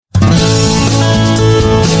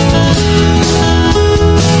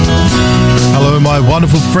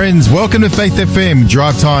wonderful friends. Welcome to Faith FM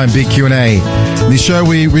Drive Time Big Q&A. In this show,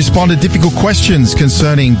 we respond to difficult questions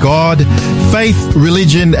concerning God, faith,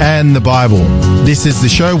 religion, and the Bible. This is the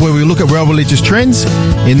show where we look at world religious trends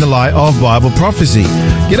in the light of Bible prophecy.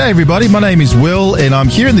 G'day, everybody. My name is Will, and I'm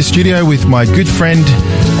here in the studio with my good friend,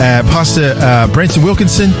 Pastor Brenton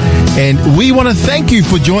Wilkinson, and we want to thank you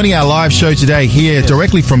for joining our live show today here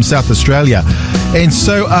directly from South Australia. And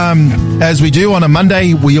so, as we do on a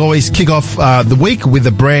Monday, we always kick off the week with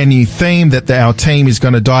a brand new theme that our team is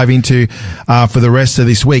going to dive into for the rest of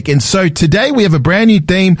this week. And so today we have a brand new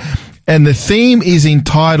theme, and the theme is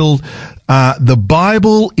entitled The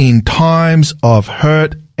Bible in Times of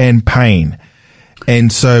Hurt and Pain. And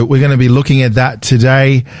so we're going to be looking at that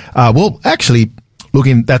today. That's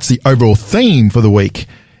the overall theme for the week.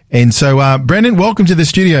 And so, Brenton, welcome to the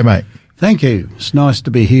studio, mate. Thank you. It's nice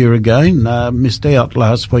to be here again. Missed out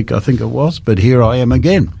last week, I think it was, but here I am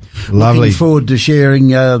again. Lovely. Looking forward to sharing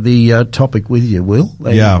the topic with you, Will,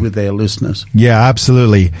 and with our listeners. Yeah,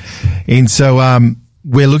 absolutely. And so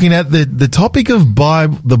we're looking at the topic of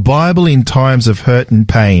the Bible in times of hurt and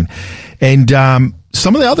pain. And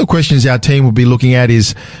some of the other questions our team will be looking at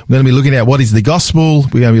is we're going to be looking at what is the gospel.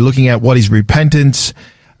 We're going to be looking at what is repentance.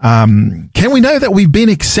 Can we know that we've been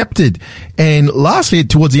accepted? And lastly,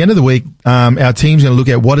 towards the end of the week, our team's going to look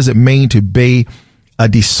at what does it mean to be a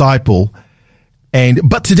disciple.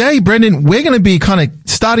 But today, Brendan, we're going to be kind of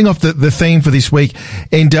starting off the theme for this week,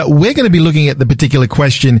 and we're going to be looking at the particular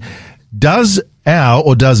question, does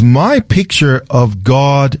my picture of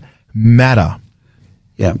God matter?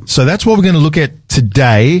 Yeah. So that's what we're going to look at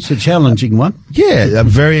today. It's a challenging one. Yeah, a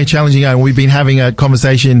very challenging one. We've been having a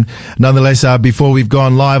conversation nonetheless before we've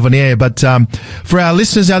gone live on air. But for our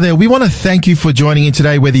listeners out there, we want to thank you for joining in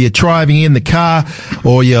today, whether you're driving in the car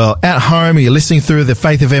or you're at home or you're listening through the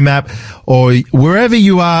Faith FM app or wherever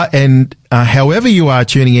you are and however you are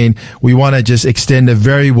tuning in. We want to just extend a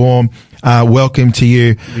very warm welcome to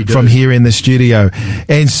you from here in the studio.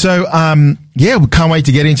 And so, we can't wait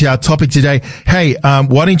to get into our topic today. Hey,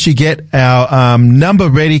 why don't you get our number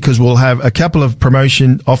ready, because we'll have a couple of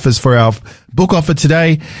promotion offers for our book offer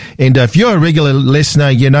today. And if you're a regular listener,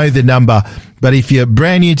 you know the number. But if you're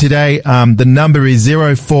brand new today, the number is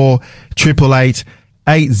 048888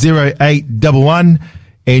 80811.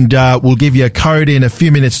 And we'll give you a code in a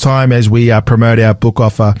few minutes' time as we promote our book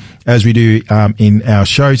offer, as we do in our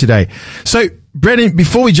show today. So, Brenton,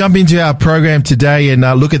 before we jump into our program today and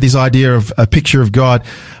look at this idea of a picture of God,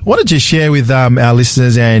 I want to just share with our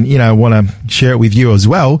listeners and, want to share it with you as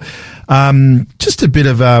well. Just a bit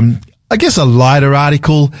of, a lighter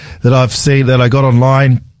article that I've seen that I got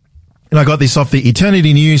online. And I got this off the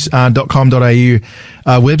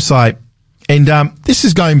eternitynews.com.au website. And this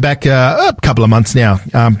is going back a couple of months now,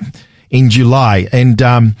 in July. And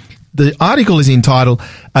the article is entitled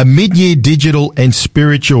A Mid-Year Digital and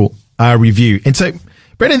Spiritual Review. And so,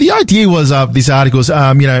 Brendan, the idea was of this article is,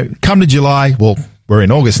 come to July. Well, we're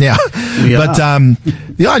in August now. But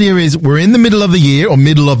the idea is we're in the middle of the year, or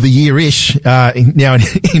middle of the year-ish now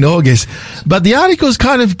in August. But the article is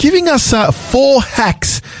kind of giving us 4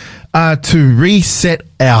 hacks to reset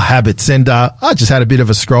our habits. And I just had a bit of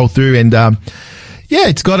a scroll through, and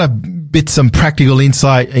it's got some practical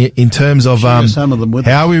insight in terms of some of them with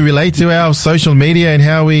how we relate to our social media and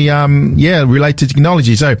how we relate to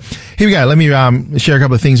technology. So here we go. Let me share a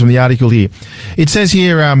couple of things from the article here. It says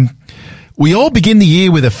here, we all begin the year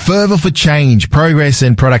with a fervor for change, progress,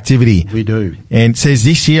 and productivity. We do. And it says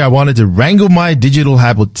this year I wanted to wrangle my digital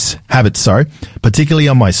habits, particularly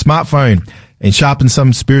on my smartphone, and sharpen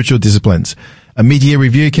some spiritual disciplines. A mid-year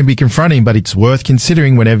review can be confronting, but it's worth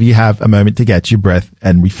considering whenever you have a moment to catch your breath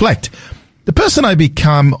and reflect. The person I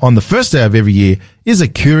become on the first day of every year is a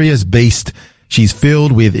curious beast. She's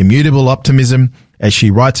filled with immutable optimism as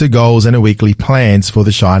she writes her goals and her weekly plans for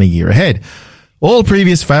the shiny year ahead. All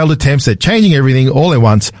previous failed attempts at changing everything all at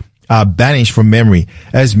once are banished from memory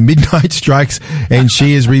as midnight strikes and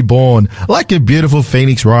she is reborn like a beautiful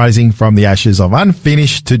phoenix rising from the ashes of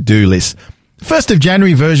unfinished to-do lists. 1st of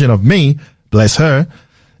January version of me, bless her,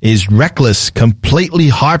 is reckless, completely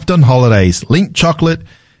hyped on holidays, Lindt chocolate,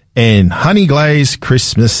 and honey glazed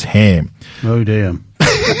Christmas ham. Oh, damn.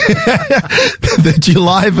 The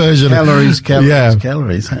July version. Calories.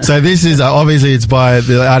 So this is, obviously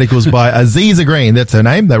the article's by Aziza Green. That's her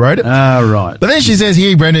name. They wrote it. Right. But then she says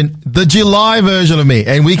here, Brendan, the July version of me.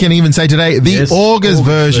 And we can even say today, the August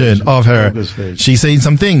version of her. She's seen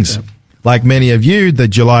some things. Yeah. Like many of you, the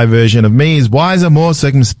July version of me is wiser, more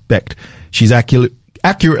circumspect. She's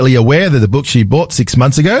accurately aware that the books she bought 6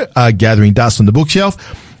 months ago are gathering dust on the bookshelf,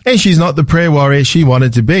 and she's not the prayer warrior she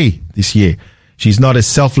wanted to be this year. She's not as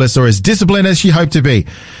selfless or as disciplined as she hoped to be.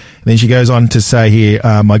 And then she goes on to say here,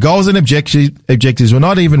 my goals and objectives were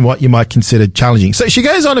not even what you might consider challenging. So she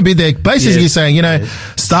goes on a bit there, basically saying,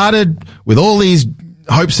 started with all these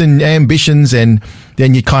hopes and ambitions, and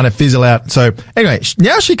then you kind of fizzle out. So anyway,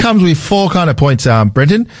 now she comes with 4 kind of points,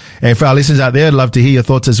 Brenton. And for our listeners out there, I'd love to hear your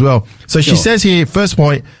thoughts as well. So she says here, first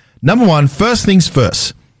point, number 1, first things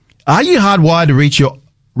first. Are you hardwired to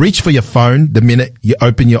reach for your phone the minute you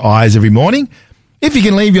open your eyes every morning? If you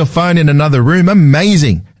can leave your phone in another room,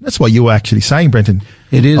 amazing. That's what you were actually saying, Brenton.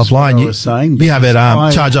 It is offline. what I was saying. You have it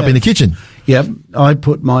charged up in the kitchen. Yep. I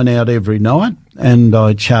put mine out every night and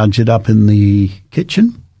I charge it up in the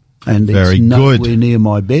kitchen, and Very it's nowhere good. near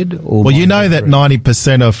my bed. Or well, you know that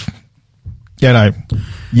 90% of,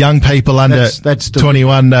 young people under that's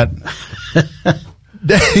 21 that...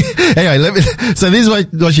 Anyway, so this is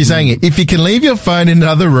what she's saying. If you can leave your phone in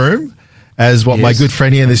another room, as what my good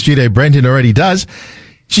friend here in the studio, Brenton, already does,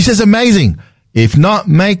 she says, amazing. If not,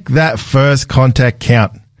 make that first contact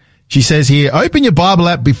count. She says here, open your Bible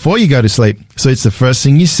app before you go to sleep, so it's the first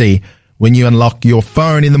thing you see when you unlock your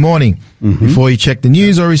phone in the morning. Before you check the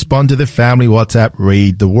news or respond to the family WhatsApp,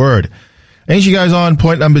 read the Word. And she goes on,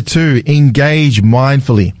 point number 2, engage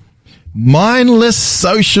mindfully. Mindless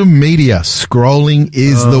social media scrolling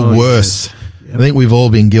is the worst. Yes. I think we've all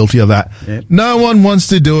been guilty of that. Yep. No one wants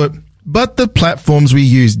to do it, but the platforms we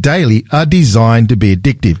use daily are designed to be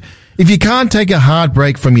addictive. If you can't take a hard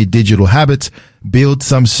break from your digital habits, build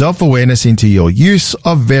some self-awareness into your use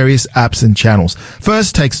of various apps and channels.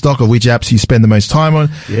 First, take stock of which apps you spend the most time on.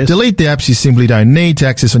 Yes. Delete the apps you simply don't need to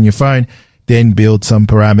access on your phone. Then build some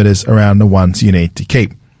parameters around the ones you need to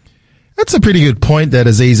keep. That's a pretty good point that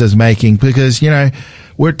Aziza's making, because,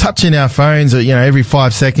 we're touching our phones, every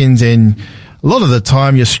 5 seconds, and a lot of the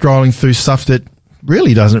time you're scrolling through stuff that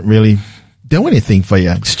really doesn't really do anything for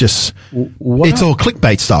you. It's just, it's all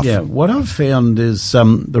clickbait stuff. Yeah, what I've found is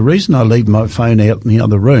the reason I leave my phone out in the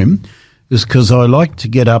other room is because I like to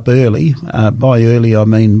get up early. By early, I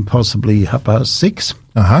mean possibly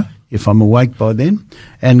 6:30. If I'm awake by then,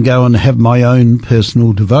 and go and have my own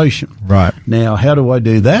personal devotion. Right. Now, how do I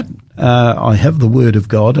do that? I have the Word of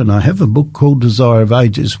God, and I have a book called Desire of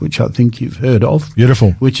Ages, which I think you've heard of.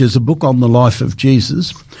 Beautiful. Which is a book on the life of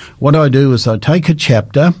Jesus. What I do is I take a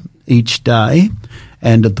chapter each day,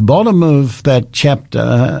 and at the bottom of that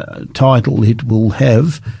chapter title, it will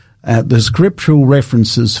have the scriptural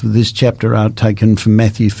references for this chapter are taken from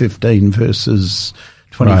Matthew 15, verses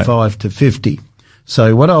 25 to 50.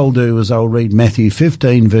 So what I'll do is I'll read Matthew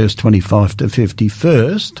 15, verse 25 to 50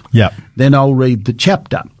 first. Yep. Then I'll read the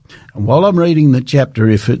chapter. And while I'm reading the chapter,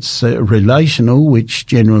 if it's relational, which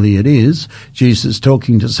generally it is, Jesus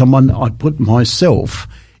talking to someone, I put myself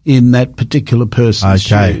in that particular person's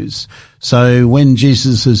shoes. So when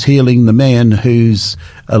Jesus is healing the man who's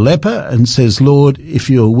a leper and says, Lord, if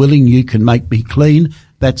you're willing, you can make me clean,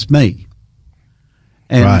 that's me.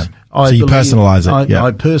 And so you personalize it.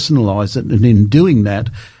 I personalize it, and in doing that,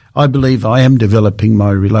 I believe I am developing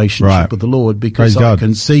my relationship with the Lord, because I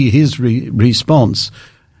can see his response.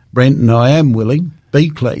 Brenton, I am willing, be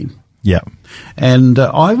clean. Yeah. And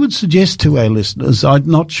I would suggest to our listeners, I'm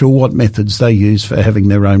not sure what methods they use for having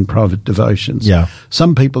their own private devotions. Yeah.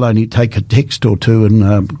 Some people only take a text or two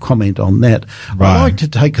and comment on that. Right. I like to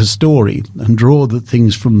take a story and draw the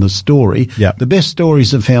things from the story. Yeah. The best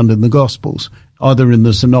stories are found in the Gospels, either in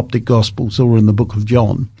the Synoptic Gospels or in the book of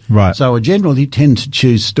John. Right. So I generally tend to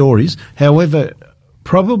choose stories. However,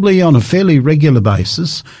 probably on a fairly regular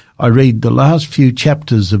basis, I read the last few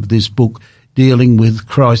chapters of this book dealing with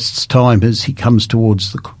Christ's time as he comes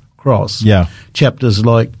towards the cross. Yeah. Chapters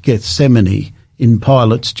like Gethsemane, in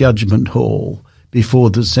Pilate's judgment hall, before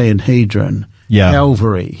the Sanhedrin,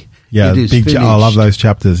 Calvary. Yeah, it is finished. I love those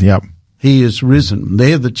chapters, yep. He is risen.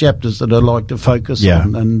 They're the chapters that I like to focus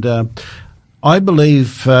on. And I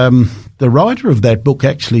believe the writer of that book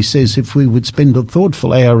actually says if we would spend a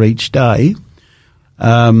thoughtful hour each day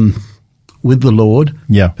with the Lord,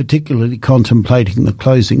 particularly contemplating the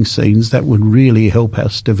closing scenes, that would really help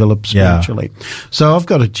us develop spiritually. So I've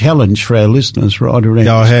got a challenge for our listeners right around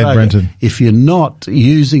Go ahead, Australia. Brenton. If you're not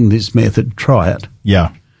using this method, try it.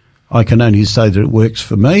 Yeah. I can only say that it works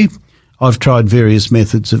for me. I've tried various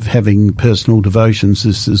methods of having personal devotions.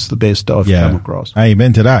 This is the best I've come across.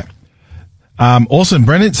 Amen to that. Awesome,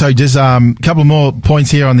 Brenton. So just a couple more points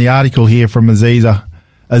here on the article here from Azizia,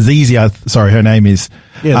 sorry, her name is.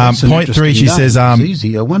 Yeah, point 3, she says...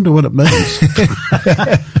 Azizi, I wonder what it means.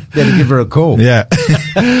 Better give her a call. Yeah.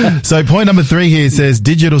 So point number 3 here says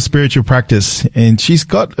digital spiritual practice. And she's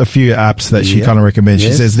got a few apps that she kind of recommends.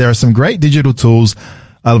 She says there are some great digital tools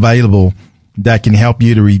available that can help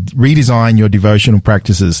you to redesign your devotional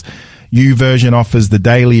practices. YouVersion offers the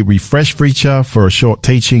daily refresh feature for a short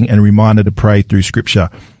teaching and reminder to pray through scripture.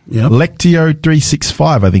 Yep. Lectio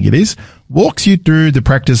 365, I think it is, walks you through the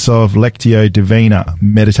practice of Lectio Divina,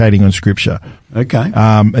 meditating on scripture. Okay.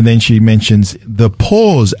 And then she mentions the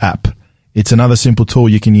Pause app. It's another simple tool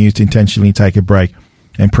you can use to intentionally take a break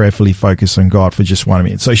and prayerfully focus on God for just 1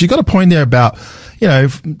 minute. So she's got a point there about,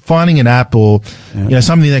 finding an app or,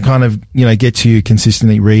 something that kind of, gets you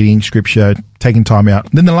consistently reading scripture, taking time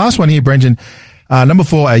out. Then the last one here, Brenton, number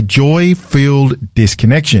 4, a joy-filled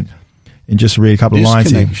disconnection. And just read a couple of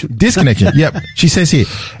lines here. Disconnection. Yep. She says here,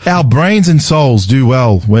 our brains and souls do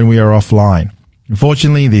well when we are offline.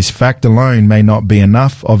 Unfortunately, this fact alone may not be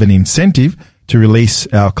enough of an incentive to release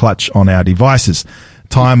our clutch on our devices.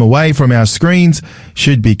 Time away from our screens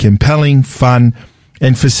should be compelling, fun,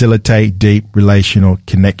 and facilitate deep relational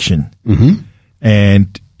connection. Mm-hmm.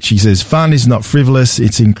 And she says, fun is not frivolous.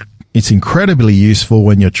 It's incredibly useful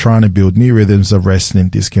when you're trying to build new rhythms of rest and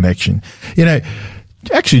disconnection.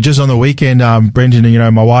 Actually, just on the weekend,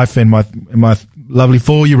 Brenton, my wife and my lovely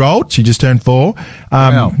 4-year-old, she just turned 4.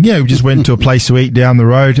 Wow. We just went to a place to eat down the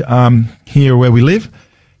road, here where we live.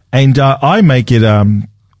 And, I make it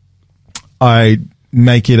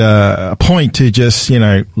a point to just,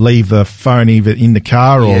 leave the phone either in the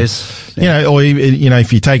car or, yes. or even,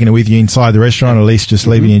 if you're taking it with you inside the restaurant, at least just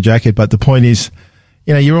leave it in your jacket. But the point is,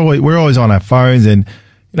 we're always on our phones and,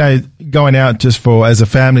 going out just as a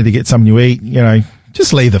family to get something to eat,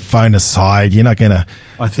 just leave the phone aside. You're not gonna,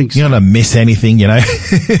 I think so. You're not gonna miss anything,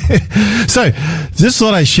 So just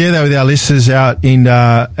thought I'd share that with our listeners out there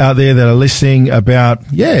that are listening about,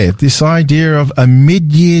 this idea of a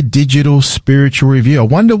mid-year digital spiritual review. I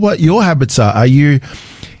wonder what your habits are.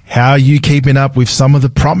 How are you keeping up with some of the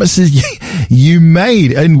promises you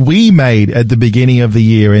made and we made at the beginning of the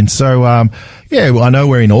year? And so, I know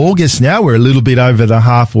we're in August now. We're a little bit over the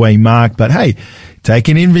halfway mark, but hey, take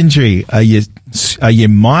an inventory. Are you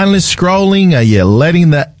mindless scrolling? Are you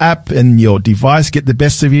letting the app and your device get the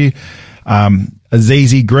best of you?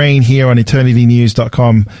 Azizi Green here on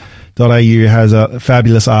eternitynews.com.au has a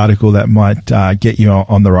fabulous article that might get you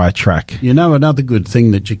on the right track. Another good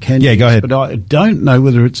thing that you can use, go ahead. but I don't know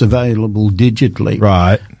whether it's available digitally.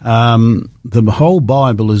 Right. The whole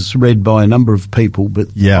Bible is read by a number of people, but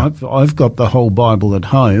I've got the whole Bible at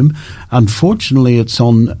home. Unfortunately, it's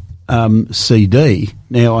on CD.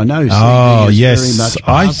 Now, I know CD is very much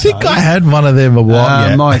I think I had one of them a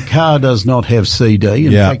while. My car does not have CD.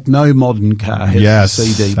 In fact, no modern car has a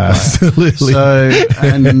CD player. Absolutely. So,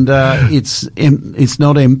 and it's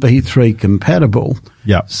not MP3 compatible.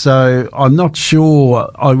 Yeah. So I'm not sure.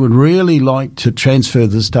 I would really like to transfer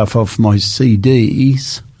the stuff off my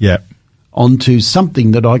CDs. Yeah. Onto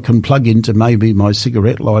something that I can plug into maybe my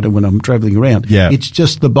cigarette lighter when I'm travelling around. Yeah. It's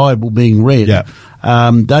just the Bible being read. Yeah.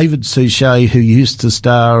 David Suchet, who used to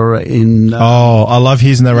star in... I love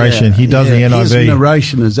his narration. He does the NIV. His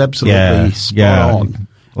narration is absolutely spot on.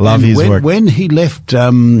 Love his work. When he left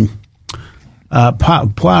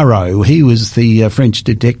Poirot, he was the French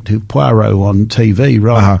detective Poirot on TV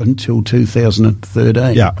up until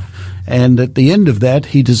 2013. Yeah. And at the end of that,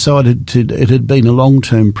 he decided it had been a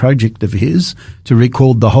long-term project of his to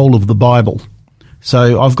record the whole of the Bible.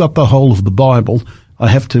 So I've got the whole of the Bible. I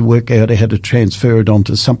have to work out how to transfer it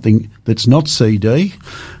onto something that's not CD,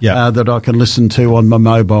 that I can listen to on my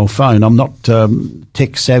mobile phone. I'm not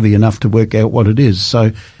tech savvy enough to work out what it is.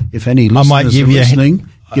 So if any listeners are listening,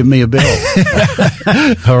 give me a bell.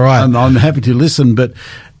 All right. I'm happy to listen, but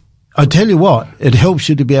I tell you what, it helps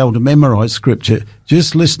you to be able to memorize scripture.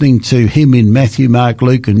 Just listening to him in Matthew, Mark,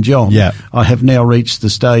 Luke and John, I have now reached the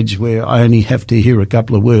stage where I only have to hear a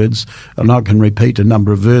couple of words and I can repeat a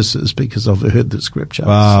number of verses because I've heard the scripture.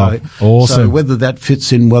 Wow, awesome. So whether that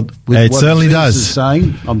fits in with it what certainly Jesus does. Is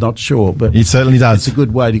saying, I'm not sure, but it certainly does. It's a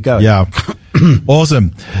good way to go. Yeah.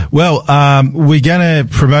 Awesome. Well, we're going to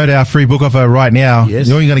promote our free book offer right now. Yes.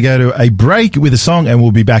 We're going to go to a break with a song and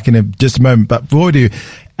we'll be back in just a moment. But before we do,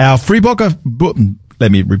 our free book let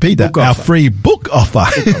me repeat that. Our free book offer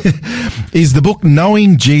is the book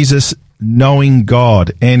Knowing Jesus, Knowing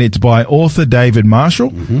God, and it's by author David Marshall.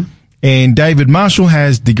 Mm-hmm. And David Marshall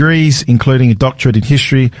has degrees, including a doctorate in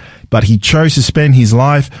history, but he chose to spend his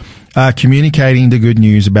life communicating the good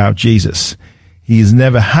news about Jesus. He is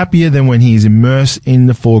never happier than when he is immersed in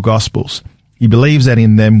the 4 Gospels. He believes that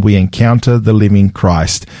in them we encounter the living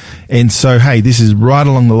Christ. And so, hey, this is right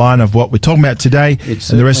along the line of what we're talking about today and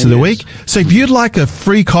the rest of the week. So if you'd like a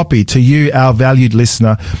free copy to you, our valued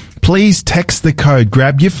listener, please text the code.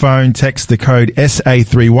 Grab your phone, text the code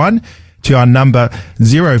SA31 to our number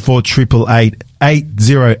 0488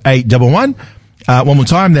 80811. One more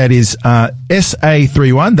time, that is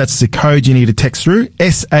SA31. That's the code you need to text through,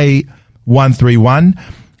 SA131.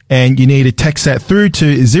 And you need to text that through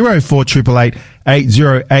to 0488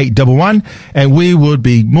 80811. And we would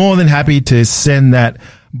be more than happy to send that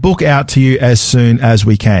book out to you as soon as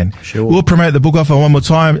we can. Sure. We'll promote the book offer one more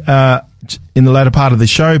time in the latter part of the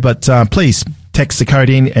show, but please text the code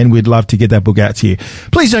in and we'd love to get that book out to you.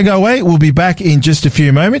 Please don't go away. We'll be back in just a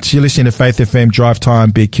few moments. You're listening to Faith FM Drive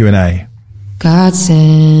Time Big Q&A. God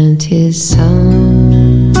sent his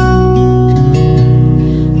son.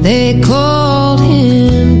 They called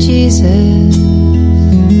him Jesus.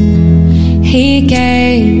 He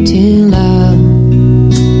came to love,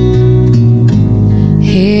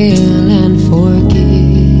 heal and forgive.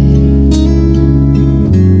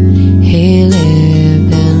 He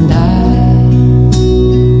lived and died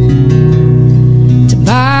to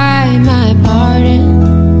buy my pardon.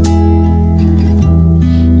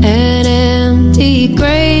 An empty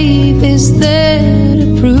grave is there to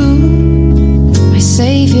prove my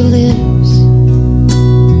Savior lives.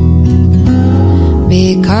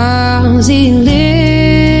 Because he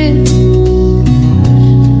lives,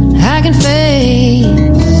 I can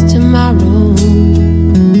face tomorrow.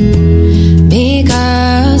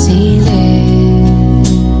 Because he lives,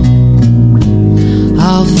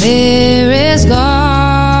 all fear is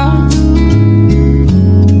gone.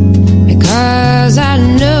 Because I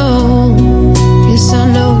know, yes I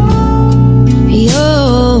know, he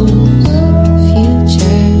owns the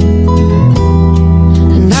future.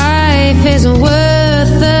 And life isn't worth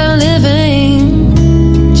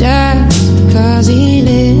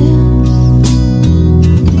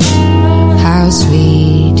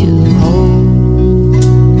sweet to hold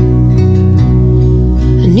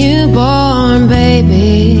a newborn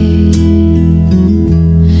baby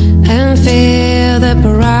and feel the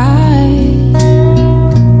pride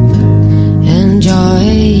and joy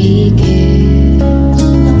he gives.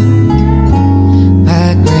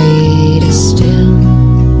 But greater still,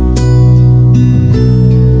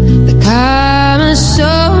 the calm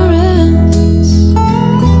assurance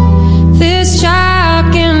this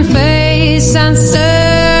child can face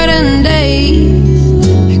uncertain days.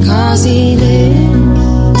 Because he lives,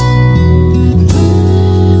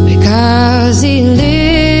 because he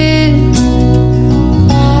lives,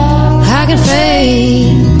 I can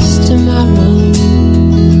face tomorrow.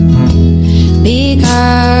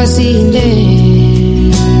 Because he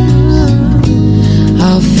lives,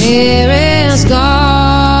 all fear is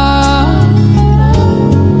gone.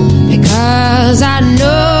 Because I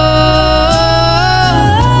know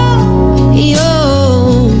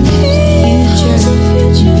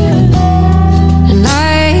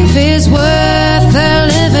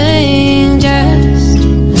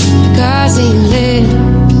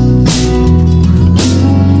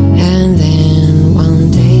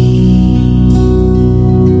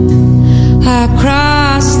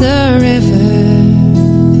across the river,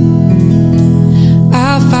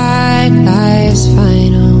 I'll fight life's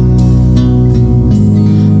final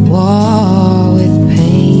war with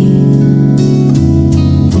pain.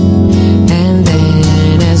 And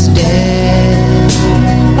then as death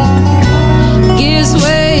gives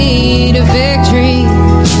way to victory,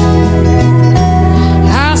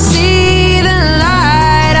 I'll see the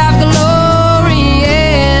light of glory,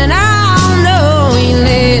 and I'll know he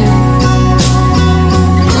lives.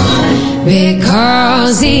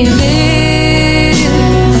 Because he lives,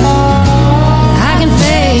 I can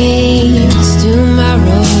face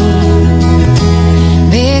tomorrow.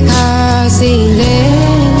 Because he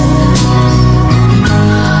lives,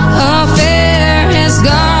 all fear is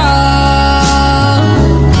gone.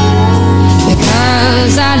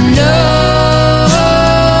 Because I know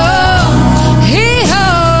he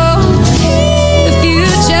holds the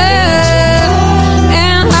future,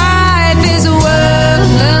 and life is worth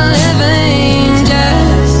the living.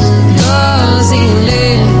 Because he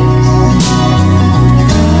lives,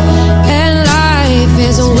 and life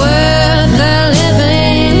is worth the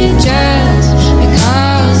living just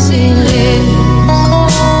because he lives.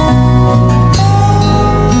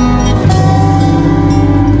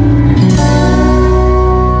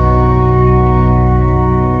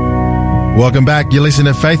 Welcome back. You're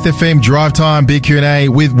listening to Faith FM Drive Time Big Q&A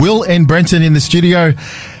with Will and Brenton in the studio.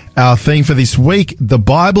 Our theme for this week, the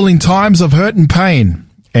Bible in times of hurt and pain.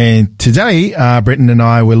 And today, Brenton and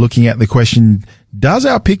I were looking at the question, does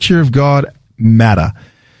our picture of God matter?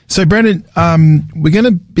 So, Brenton, we're going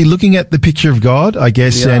to be looking at the picture of God, I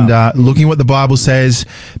guess, and looking at what the Bible says,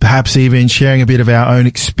 perhaps even sharing a bit of our own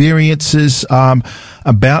experiences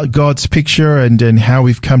about God's picture and how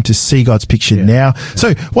we've come to see God's picture now.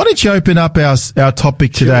 So, why don't you open up our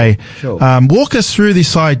topic today? Sure. Walk us through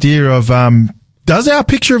this idea of does our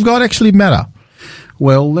picture of God actually matter?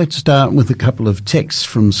 Well, let's start with a couple of texts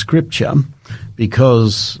from Scripture,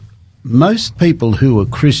 because most people who are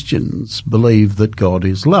Christians believe that God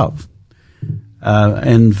is love.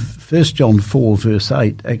 And 1 John 4 verse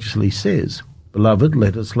 8 actually says, "Beloved,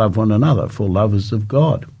 let us love one another, for love is of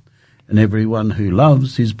God. And everyone who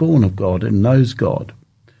loves is born of God and knows God."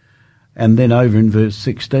 And then over in verse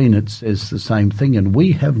 16 it says the same thing, "And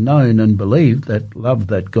we have known and believed that love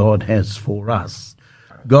that God has for us."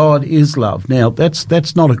 God is love. Now,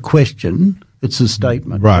 that's not a question, it's a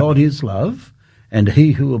statement. Right. God is love. And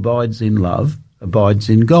he who abides in love abides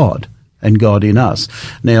in God, and God in us.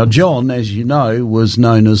 Now, John, as you know, was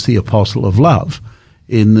known as the Apostle of Love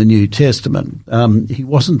in the New Testament. He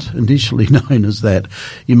wasn't initially known as that.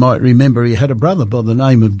 You might remember he had a brother by the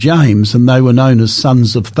name of James, and they were known as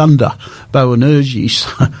sons of thunder, Boanerges.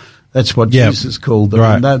 That's what Jesus called them.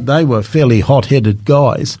 Right. And they were fairly hot-headed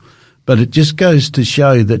guys. But it just goes to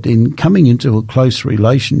show that in coming into a close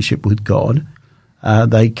relationship with God,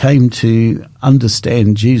 they came to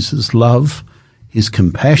understand Jesus' love, his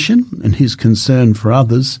compassion, and his concern for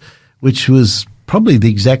others, which was probably the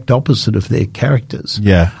exact opposite of their characters.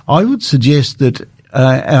 Yeah. I would suggest that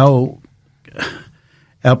our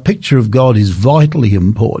picture of God is vitally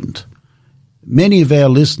important. Many of our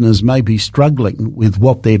listeners may be struggling with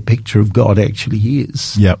what their picture of God actually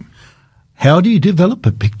is. Yep. How do you develop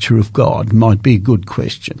a picture of God might be a good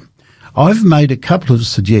question. I've made a couple of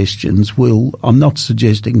suggestions. Well, I'm not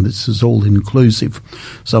suggesting this is all inclusive.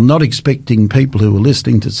 So I'm not expecting people who are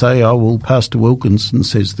listening to say, "Oh, well, Pastor Wilkinson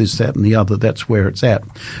says this, that and the other. That's where it's at."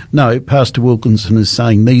 No, Pastor Wilkinson is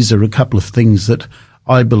saying these are a couple of things that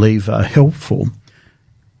I believe are helpful.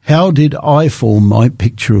 How did I form my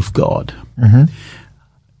picture of God? Mm-hmm.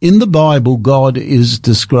 In the Bible, God is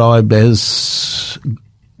described as,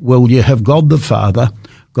 well, you have God the Father,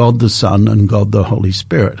 God the Son, and God the Holy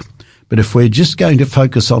Spirit. But if we're just going to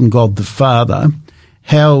focus on God the Father,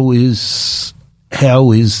 how is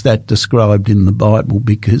that described in the Bible?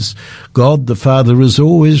 Because God the Father is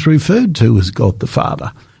always referred to as God the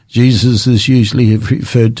Father. Jesus is usually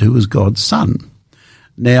referred to as God's Son.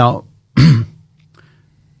 Now,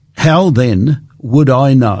 how then would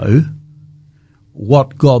I know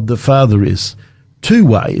what God the Father is? Two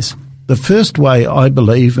ways. The first way, I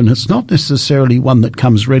believe, and it's not necessarily one that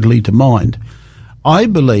comes readily to mind, I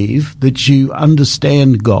believe that you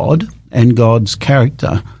understand God and God's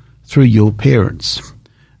character through your parents.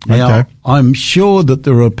 Now, I'm sure that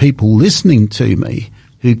there are people listening to me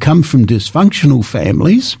who come from dysfunctional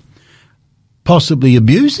families, possibly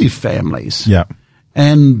abusive families. Yeah.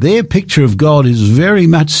 And their picture of God is very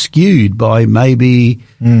much skewed by maybe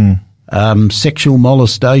sexual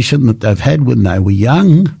molestation that they've had when they were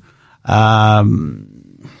young,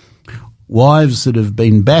 wives that have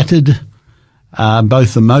been battered,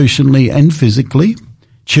 both emotionally and physically,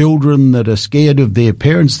 children that are scared of their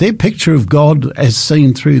parents. Their picture of God as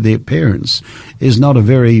seen through their parents is not a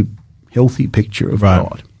very healthy picture of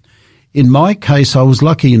God. In my case, I was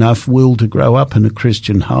lucky enough, Will, to grow up in a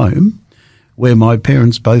Christian home where my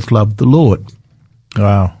parents both loved the Lord.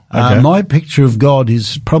 Wow. Okay. My picture of God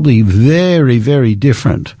is probably very, very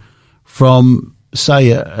different from,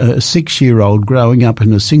 say, a 6-year-old growing up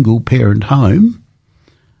in a single-parent home,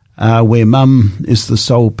 where mum is the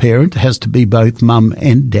sole parent, has to be both mum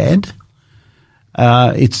and dad.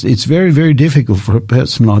 It's very, very difficult for a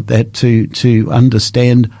person like that to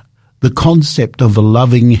understand the concept of a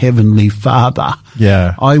loving heavenly Father.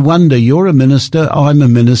 Yeah. I wonder, you're a minister, I'm a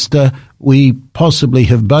minister, we possibly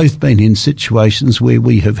have both been in situations where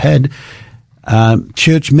we have had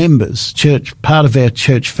church members, part of our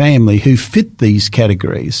church family who fit these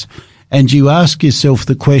categories. And you ask yourself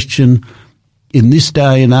the question, in this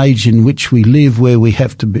day and age in which we live, where we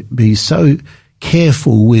have to be so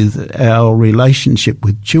careful with our relationship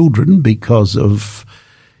with children because of,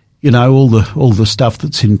 all the stuff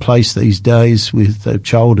that's in place these days with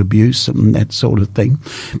child abuse and that sort of thing.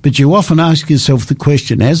 But you often ask yourself the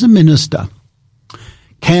question, as a minister,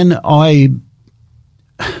 can I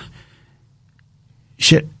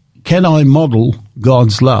model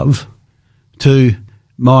God's love to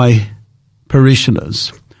my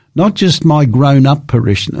parishioners? Not just my grown-up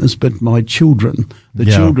parishioners, but my children, the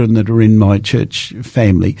children that are in my church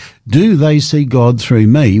family. Do they see God through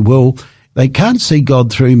me? Well, they can't see God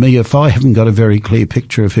through me if I haven't got a very clear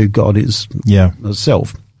picture of who God is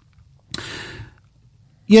myself.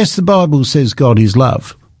 yes, the Bible says God is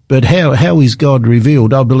love, but how is God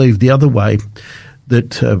revealed? I believe the other way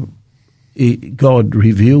that God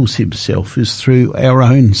reveals himself is through our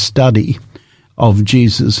own study of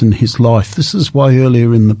Jesus and his life. This is why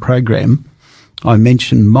earlier in the program I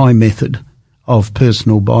mentioned my method of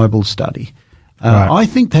personal Bible study. Right. I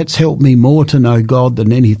think that's helped me more to know God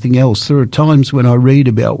than anything else. There are times when I read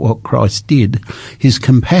about what Christ did, his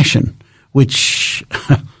compassion, which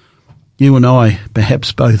you and I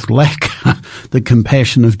perhaps both lack the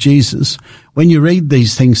compassion of Jesus. When you read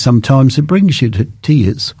these things, sometimes it brings you to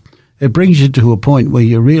tears. It brings you to a point where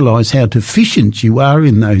you realise how deficient you are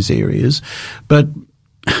in those areas. But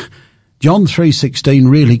John 3:16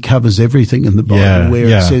 really covers everything in the Bible,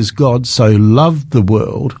 it says God so loved the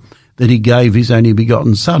world that he gave his only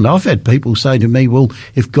begotten Son. I've had people say to me, well,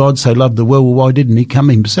 if God so loved the world, why didn't he come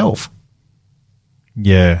himself?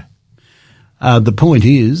 Yeah. The point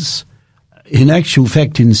is, in actual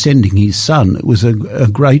fact, in sending his Son, it was a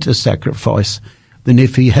greater sacrifice than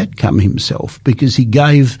if he had come himself, because he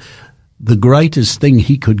gave the greatest thing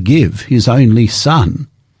he could give, his only Son,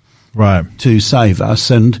 right, to save us.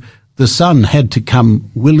 And the Son had to come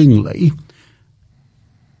willingly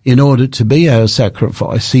in order to be our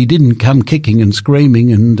sacrifice. He didn't come kicking and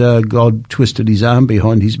screaming, and God twisted his arm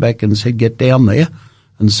behind his back and said, get down there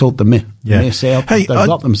and sort the mess out that they've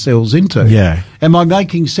got themselves into. Yeah. Am I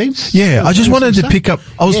making sense? Yeah, I just wanted to pick up.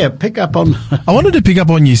 Pick up on. I wanted to pick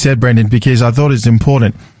up on you said, Brenton, because I thought it's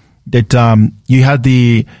important that you had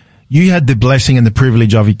the blessing and the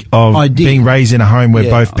privilege of being raised in a home where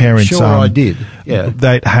both parents. Sure, I did. Yeah,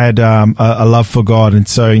 they had a love for God, and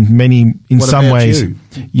so in some ways, you?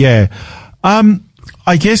 yeah.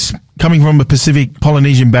 I guess coming from a Pacific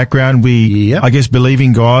Polynesian background, we I guess believe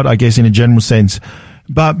in God. I guess in a general sense.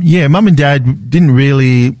 But yeah, Mum and Dad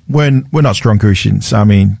we're not strong Christians. I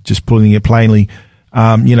mean, just putting it plainly,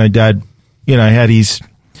 Dad, had his,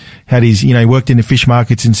 worked in the fish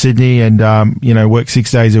markets in Sydney and, worked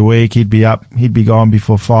 6 days a week. He'd be gone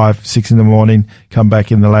before 5, 6 in the morning, come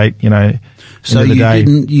back in the late, So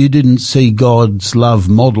you didn't see God's love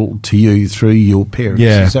modeled to you through your parents.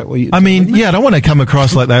 Yeah. Is that what you? I mean, I don't want to come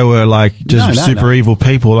across like they were like just super evil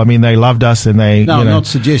people. I mean, they loved us and they. No, I'm not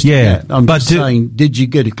suggesting that. I'm just saying, did you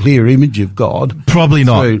get a clear image of God? Probably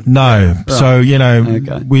not. No. Right. So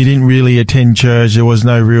we didn't really attend church. There was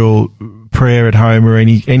no real prayer at home or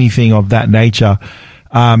anything of that nature.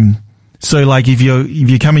 So like if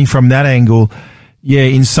you're coming from that angle. Yeah,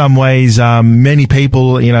 in some ways, many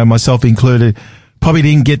people, myself included, probably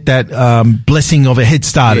didn't get that blessing of a head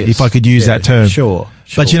start, if I could use that term. Sure.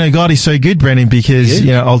 But, God is so good, Brenton, because,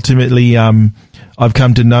 ultimately I've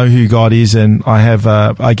come to know who God is, and I have,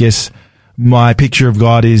 I guess, my picture of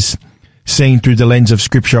God is seen through the lens of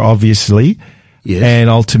Scripture, obviously,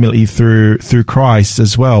 and ultimately through Christ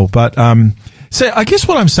as well. But so I guess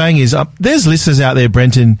what I'm saying is there's listeners out there,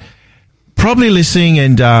 Brenton, probably listening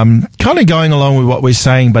and kind of going along with what we're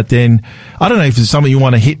saying, but then I don't know if it's something you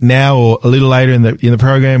want to hit now or a little later in the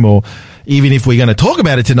program, or even if we're going to talk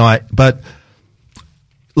about it tonight. But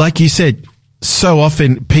like you said, so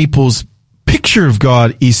often people's picture of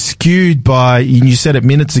God is skewed by, and you said it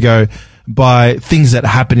minutes ago, by things that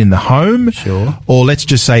happen in the home. Sure. Or let's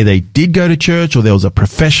just say they did go to church, or there was a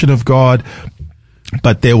profession of God,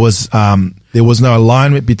 but there was no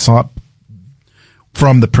alignment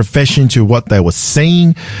from the profession to what they were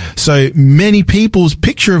seeing. So many people's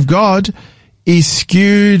picture of God is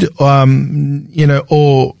skewed,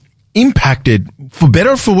 or impacted, for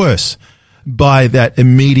better or for worse, by that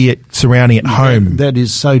immediate surrounding at home. That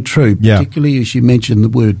is so true, particularly as you mentioned the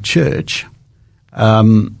word church.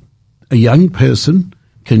 A young person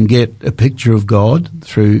can get a picture of God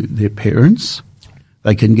through their parents.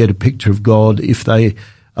 They can get a picture of God if they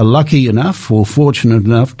are lucky enough or fortunate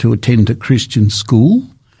enough to attend a Christian school.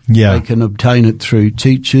 Yeah. They can obtain it through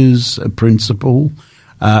teachers, a principal.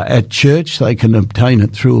 At church, they can obtain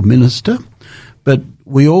it through a minister. But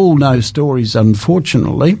we all know stories,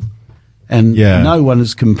 unfortunately, and no one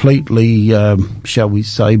is completely, shall we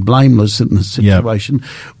say, blameless in the situation,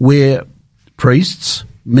 where priests,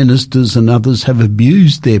 ministers and others have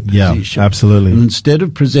abused their position. Yeah, absolutely. And instead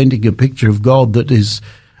of presenting a picture of God that is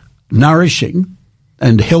nourishing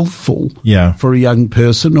and healthful for a young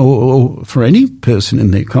person or for any person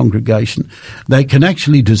in their congregation, they can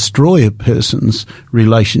actually destroy a person's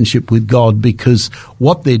relationship with God, because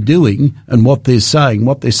what they're doing and what they're saying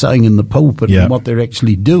in the pulpit and what they're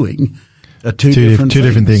actually doing are two different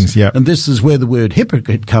things. Yeah. And this is where the word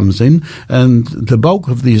hypocrite comes in, and the bulk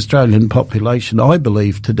of the Australian population, I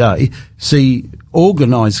believe today, see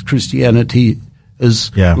organised Christianity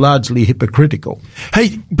as largely hypocritical.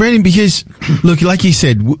 Hey, Brenton, because, look, like you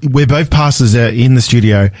said, we're both pastors in the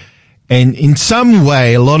studio, and in some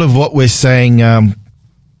way, a lot of what we're saying,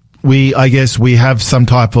 I guess we have some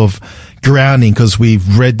type of grounding because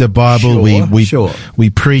we've read the Bible, we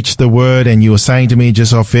preach the word, and you were saying to me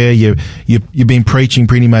just off air, you've been preaching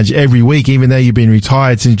pretty much every week, even though you've been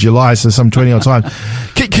retired since July, so some 20 odd times.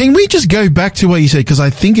 Can we just go back to what you said? Because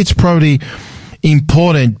I think it's probably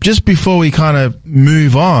important, just before we kind of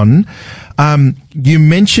move on. You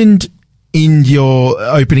mentioned in your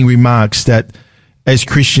opening remarks that as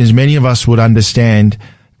Christians, many of us would understand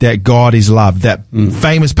that God is love, that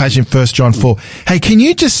famous passage in 1 John 4. Hey, can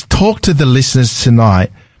you just talk to the listeners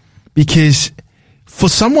tonight? Because for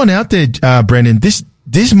someone out there, Brenton,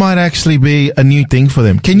 this might actually be a new thing for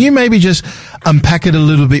them. Can you maybe just unpack it a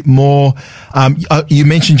little bit more? You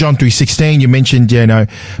mentioned John 3:16, you mentioned,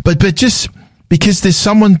 but just because there's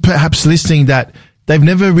someone perhaps listening that they've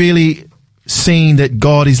never really seen that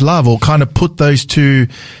God is love, or kind of put those two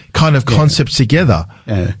kind of concepts together.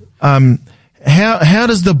 Yeah. How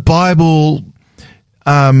does the Bible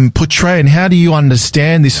portray, and how do you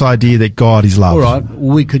understand this idea that God is love? All right,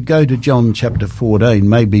 we could go to John chapter 14.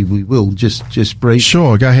 Maybe we will, just briefly.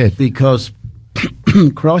 Sure, go ahead. Because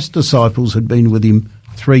Christ's disciples had been with him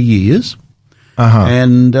 3 years.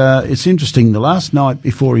 And it's interesting, the last night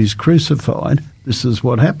before he's crucified, this is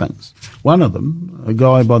what happens. One of them, a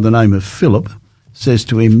guy by the name of Philip, says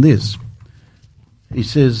to him this. He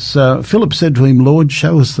says, Philip said to him, Lord,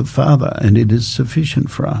 show us the Father, and it is sufficient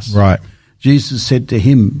for us. Right. Jesus said to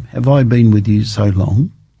him, have I been with you so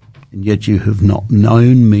long, and yet you have not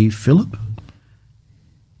known me, Philip?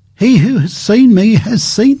 He who has seen me has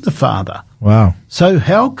seen the Father. Wow. So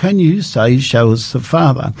how can you say, show us the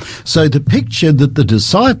Father? So the picture that the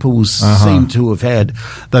disciples seem to have had,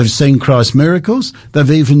 they've seen Christ's miracles, they've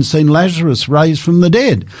even seen Lazarus raised from the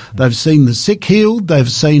dead, they've seen the sick healed, they've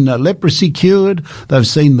seen leprosy cured, they've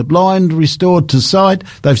seen the blind restored to sight,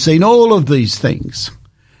 they've seen all of these things.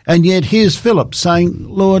 And yet here's Philip saying,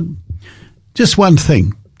 Lord, just one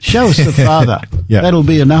thing, show us the Father. That'll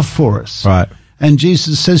be enough for us. Right. And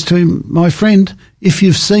Jesus says to him, my friend, if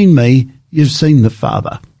you've seen me, you've seen the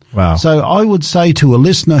Father. Wow. So I would say to a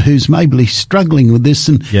listener who's maybe struggling with this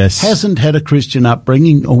and hasn't had a Christian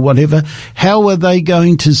upbringing or whatever, how are they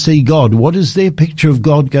going to see God? What is their picture of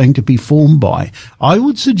God going to be formed by? I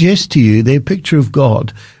would suggest to you their picture of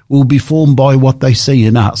God will be formed by what they see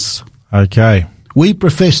in us. Okay. We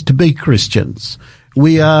profess to be Christians.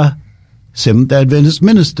 We are Seventh Adventist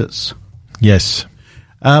ministers. Yes.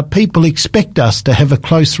 People expect us to have a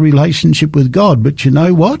close relationship with God, but you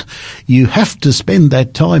know what? You have to spend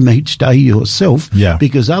that time each day yourself,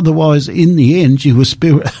 because otherwise, in the end, you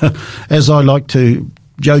will as I like to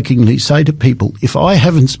jokingly say to people, if I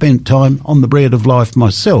haven't spent time on the bread of life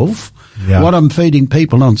myself, what I'm feeding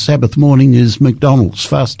people on Sabbath morning is McDonald's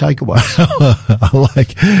fast takeaway. I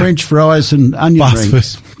like French fries and onion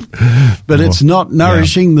rings. But it's not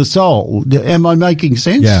nourishing the soul. Am I making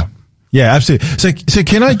sense? Yeah, absolutely. So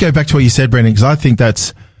can I go back to what you said, Brenton? Because I think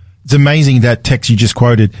it's amazing, that text you just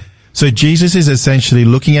quoted. So Jesus is essentially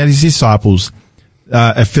looking at his disciples,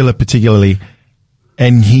 at Philip particularly,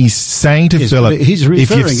 and he's saying to Philip, if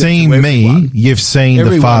you've seen me, you've seen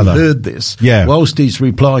the Father. Everyone heard this. Whilst he's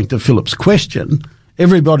replying to Philip's question,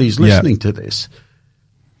 everybody's listening to this.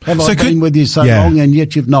 Have I been with you so long, and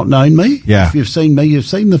yet you've not known me? If you've seen me, you've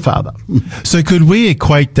seen the Father. So could we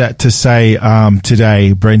equate that to say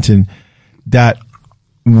today, Brenton, that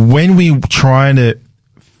when we trying to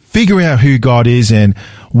figure out who God is and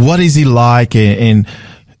what is he like, and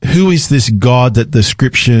who is this God that the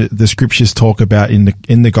scriptures talk about in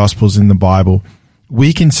the Gospels, in the Bible,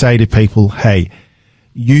 we can say to people, hey,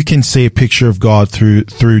 you can see a picture of God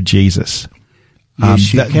through Jesus.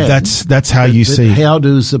 Yes, you can. That's how you see. How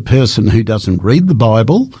does a person who doesn't read the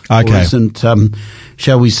Bible, or isn't,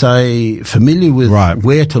 shall we say, familiar with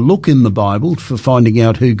where to look in the Bible for finding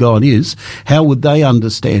out who God is, how would they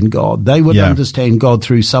understand God? They would understand God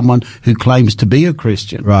through someone who claims to be a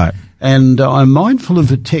Christian. Right. And I'm mindful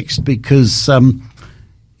of a text because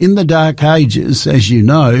in the Dark Ages, as you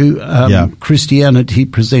know, Christianity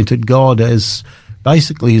presented God as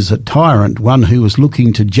basically as a tyrant, one who was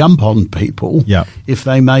looking to jump on people if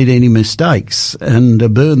they made any mistakes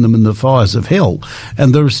and burn them in the fires of hell.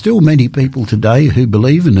 And there are still many people today who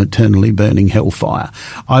believe in eternally burning hellfire.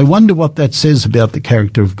 I wonder what that says about the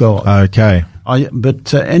character of God. Okay.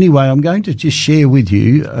 But anyway, I'm going to just share with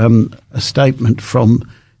you a statement from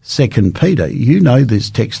 2 Peter. You know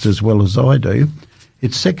this text as well as I do.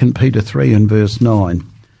 It's 2 Peter 3 and verse 9,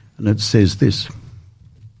 and it says this.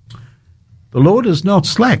 The Lord is not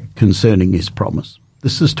slack concerning his promise.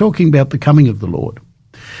 This is talking about the coming of the Lord.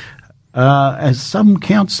 As some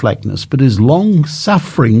count slackness, but is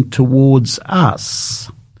long-suffering towards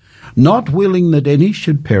us, not willing that any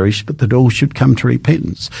should perish, but that all should come to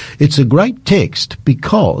repentance. It's a great text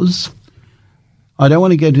because I don't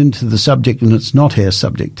want to get into the subject, and it's not our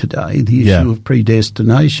subject today, the issue of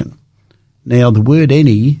predestination. Now, the word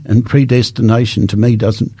any and predestination to me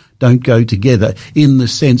don't go together in the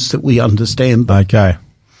sense that we understand them. Okay.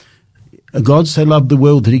 God so loved the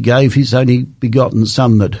world that he gave his only begotten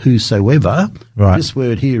Son, that whosoever, this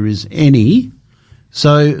word here is any,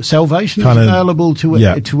 so salvation is available to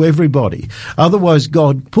everybody. Otherwise,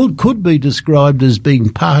 God could be described as being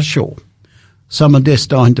partial. Some are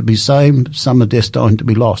destined to be saved, some are destined to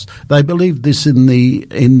be lost. They believed this in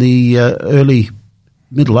the early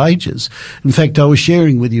Middle Ages. In fact, I was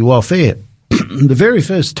sharing with you off air, the very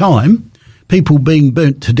first time people being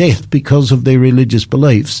burnt to death because of their religious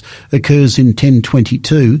beliefs occurs in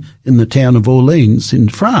 1022 in the town of Orleans in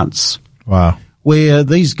France. Wow. Where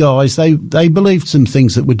these guys, they believed some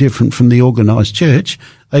things that were different from the organised church.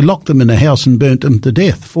 They locked them in a house and burnt them to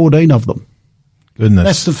death, 14 of them. Goodness.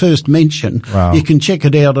 That's the first mention. Wow. You can check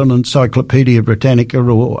it out on Encyclopedia Britannica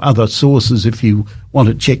or other sources if you want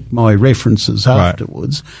to check my references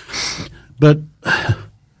afterwards. But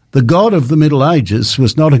the God of the Middle Ages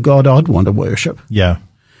was not a God I'd want to worship. Yeah.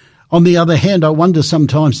 On the other hand, I wonder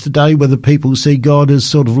sometimes today whether people see God as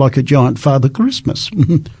sort of like a giant Father Christmas.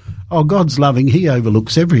 Oh, God's loving. He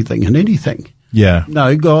overlooks everything and anything. Yeah.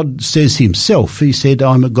 No, God says himself. He said,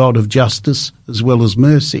 I'm a God of justice as well as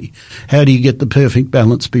mercy. How do you get the perfect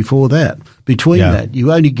balance between that?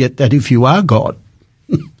 You only get that if you are God.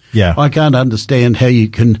 Yeah. I can't understand how you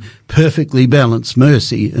can perfectly balance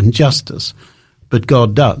mercy and justice, but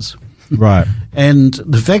God does. Right. And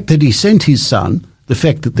the fact that he sent his Son, the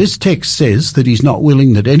fact that this text says that he's not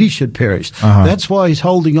willing that any should perish, that's why he's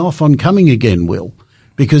holding off on coming again, Will,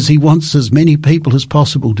 because he wants as many people as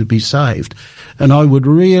possible to be saved. And I would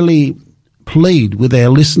really plead with our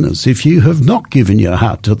listeners, if you have not given your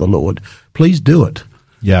heart to the Lord, please do it.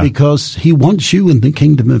 Yeah. Because he wants you in the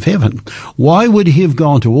kingdom of heaven. Why would he have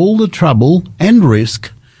gone to all the trouble and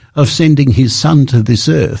risk of sending his Son to this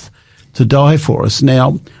earth to die for us?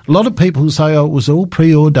 Now, a lot of people say, oh, it was all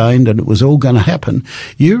preordained and it was all going to happen.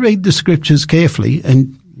 You read the scriptures carefully,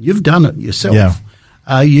 and you've done it yourself. Yeah.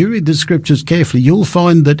 You read the scriptures carefully, you'll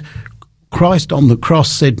find that Christ on the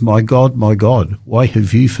cross said, my God, why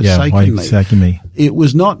have you forsaken me? It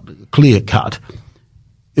was not clear-cut.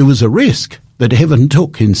 It was a risk that heaven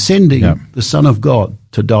took in sending the Son of God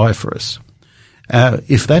to die for us.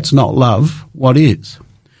 If that's not love, what is?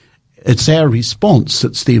 It's our response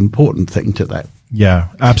that's the important thing to that. Yeah,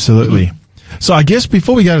 absolutely. So I guess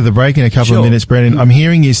before we go to the break in a couple of minutes, Brenton, I'm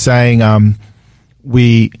hearing you saying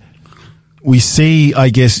we see, I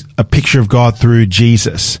guess, a picture of God through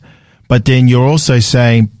Jesus, but then you're also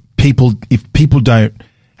saying if people don't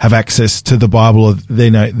have access to the Bible, or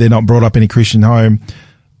they're not brought up in a Christian home,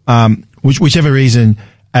 whichever reason,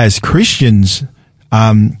 as Christians,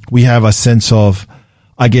 we have a sense of,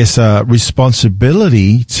 I guess, a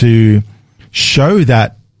responsibility to show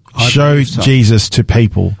Jesus to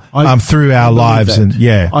people through our lives.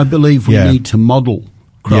 I believe we need to model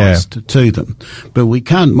Christ to them, but we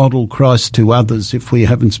can't model Christ to others if we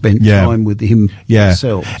haven't spent time with him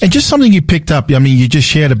ourselves. And just something you picked up, I mean, you just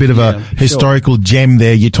shared a bit of a historical gem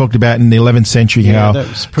there. You talked about in the 11th century how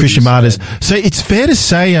Christian martyrs. So it's fair to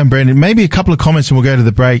say, Brenton, maybe a couple of comments and we'll go to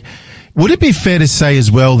the break. Would it be fair to say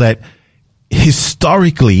as well that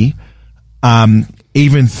historically,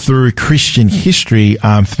 even through Christian history,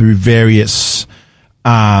 through various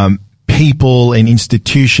people and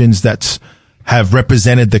institutions that have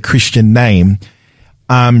represented the Christian name,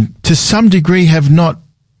 to some degree have not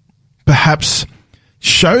perhaps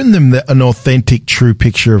shown them an authentic, true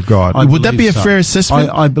picture of God? Would that be a fair assessment?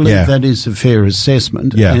 I believe that is a fair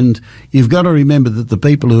assessment. Yeah. And you've got to remember that the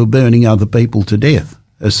people who are burning other people to death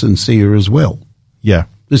are sincere as well. Yeah.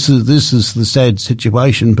 This is the sad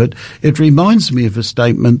situation, but it reminds me of a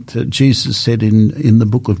statement that Jesus said in the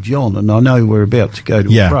book of John, and I know we're about to go to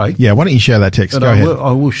a break. Yeah, why don't you share that text? Go ahead.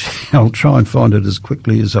 I'll try and find it as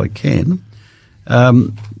quickly as I can.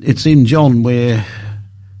 It's in John where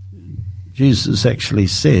Jesus actually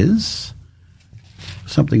says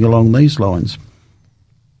something along these lines.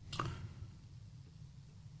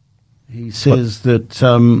 He says that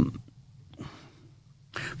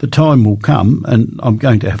the time will come, and I'm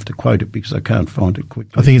going to have to quote it because I can't find it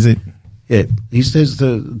quickly. I think is it. Yeah, he says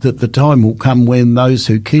that the time will come when those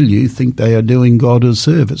who kill you think they are doing God a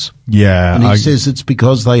service. Yeah. And he says it's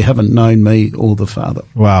because they haven't known me or the Father.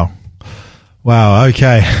 Wow. Wow.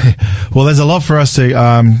 Okay. Well, there's a lot for us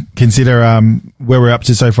to consider where we're up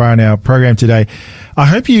to so far in our program today. I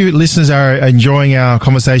hope you listeners are enjoying our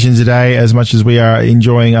conversation today as much as we are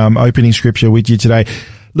enjoying opening scripture with you today.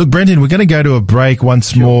 Look, Brenton, we're going to go to a break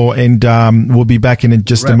once more, and we'll be back in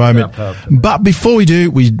just a moment. But before we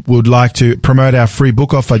do, we would like to promote our free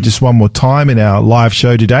book offer just one more time in our live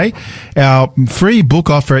show today. Our free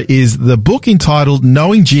book offer is the book entitled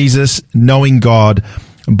Knowing Jesus, Knowing God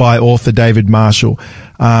by author David Marshall.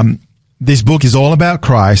 This book is all about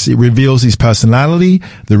Christ. It reveals his personality,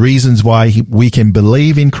 the reasons why we can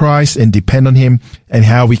believe in Christ and depend on him, and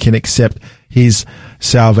how we can accept his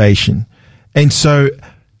salvation. And so,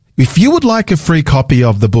 if you would like a free copy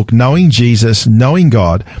of the book Knowing Jesus, Knowing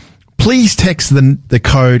God, please text the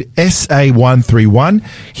code SA131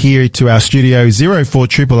 here to our studio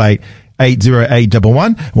 0488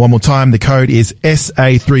 80811. One more time, the code is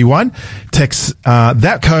SA31. Text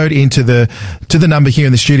that code into to the number here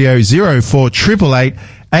in the studio 0488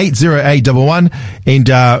 80811, and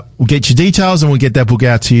we'll get your details and we'll get that book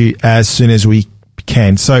out to you as soon as we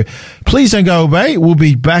can. So please don't go away. We'll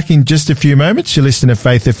be back in just a few moments. You're listening to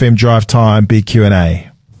Faith FM Drive Time, Big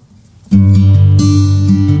Q&A.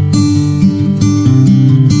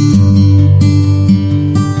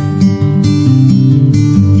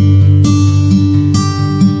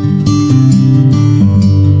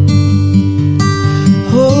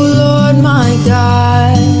 Oh Lord my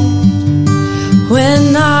God,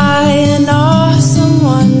 when I in awesome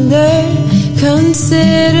wonder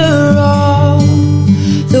consider all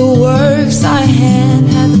the works thy hand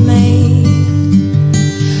hath made,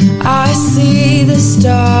 I see the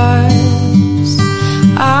stars,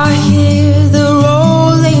 I hear the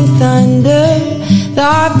rolling thunder,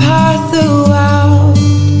 thy path throughout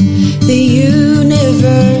the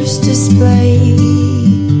universe displayed.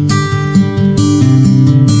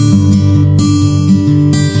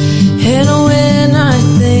 And when I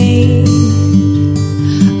think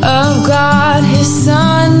of God, his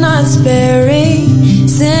son not sparing,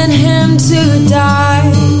 sent him to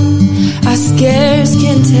die, I scarce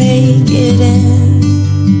can take it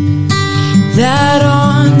in, that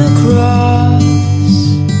on the cross,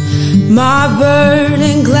 my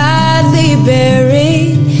burden gladly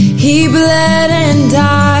bearing, he bled and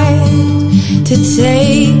died to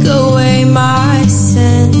take away my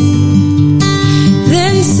sin.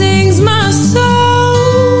 Then sings my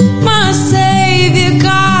soul, my Savior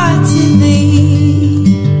God, to thee,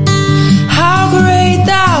 how great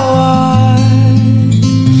thou art,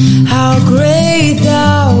 how great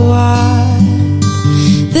thou art.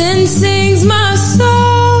 Then sings my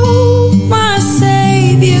soul, my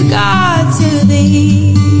Savior God, to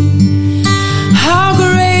thee, how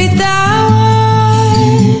great thou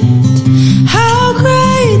art, how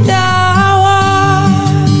great thou art.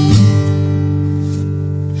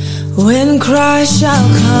 When Christ shall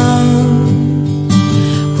come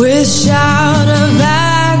with shout of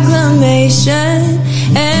acclamation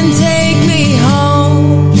and take me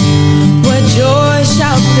home, what joy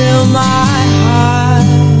shall fill my heart.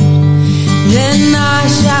 Then I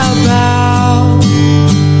shall bow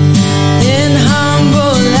in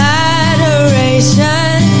humble adoration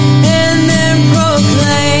and then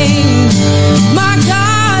proclaim, my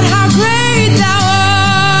God, how great thou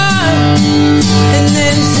art. And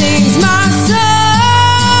then sings my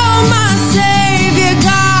soul, my Savior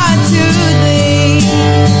God, to thee,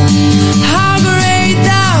 how great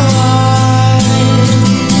thou art,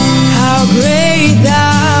 how great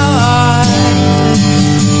thou art.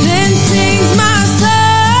 Then sings my soul,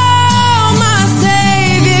 my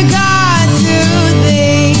Savior God, to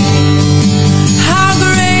thee, how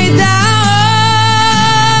great thou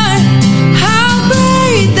art, how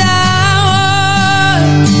great thou art,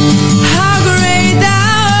 how great thou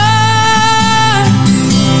art,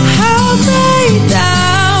 how great thou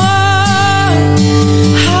art,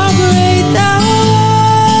 how great thou art,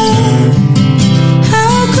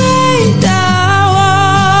 how great thou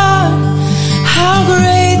art, how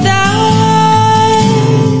great thou art,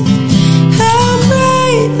 how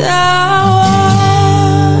great thou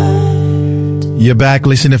art. You're back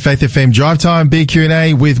listening to Faith FM Drive Time, Big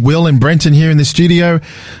Q&A with Will and Brenton here in the studio.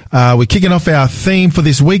 We're kicking off our theme for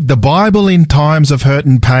this week, the Bible in times of hurt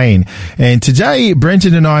and pain. And today,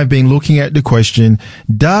 Brenton and I have been looking at the question,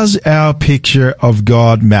 does our picture of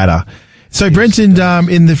God matter? So, Brenton,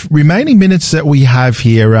 in the remaining minutes that we have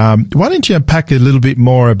here, why don't you unpack a little bit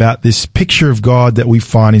more about this picture of God that we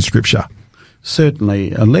find in Scripture?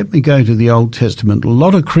 Certainly. Let me go to the Old Testament. A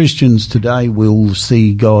lot of Christians today will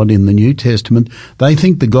see God in the New Testament. They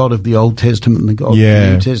think the God of the Old Testament and the God of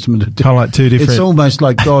the New Testament are kind of like two different. It's almost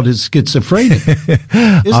like God is schizophrenic.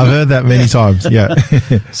 I've heard that many times, yeah.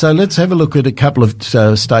 So let's have a look at a couple of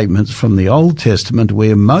statements from the Old Testament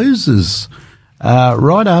where Moses,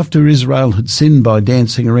 right after Israel had sinned by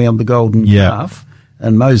dancing around the golden calf,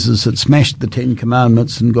 and Moses had smashed the 10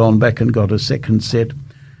 Commandments and gone back and got a second set,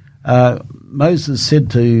 Moses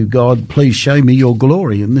said to God, please show me your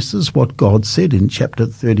glory. And this is what God said in chapter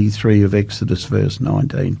 33 of Exodus, verse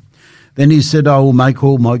 19. Then he said, I will make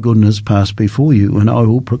all my goodness pass before you, and I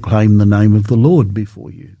will proclaim the name of the Lord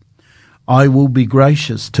before you. I will be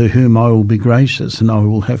gracious to whom I will be gracious, and I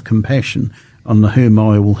will have compassion on whom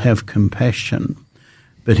I will have compassion.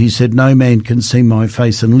 But he said, no man can see my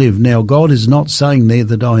face and live. Now, God is not saying there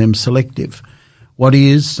that I am selective. What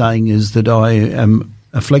he is saying is that I am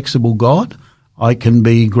a flexible God. I can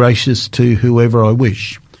be gracious to whoever I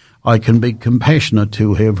wish. I can be compassionate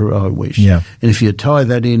to whoever I wish. Yeah. And if you tie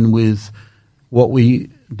that in with what we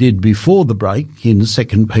did before the break in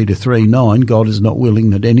 2 Peter 3:9, God is not willing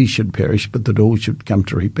that any should perish, but that all should come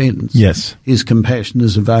to repentance. Yes. His compassion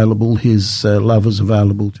is available. His love is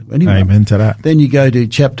available to anyone. Amen to that. Then you go to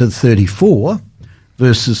chapter 34,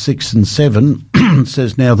 verses 6 and 7. It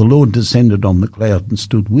says, now the Lord descended on the cloud and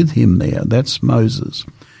stood with him there. That's Moses.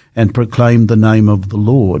 And proclaimed the name of the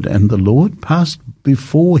Lord. And the Lord passed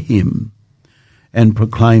before him and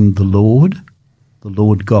proclaimed the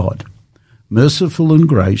Lord God, merciful and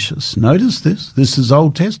gracious. Notice this. This is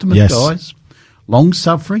Old Testament, guys.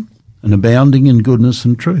 Long-suffering and abounding in goodness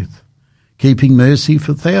and truth, keeping mercy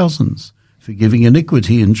for thousands, forgiving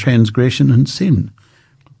iniquity and transgression and sin,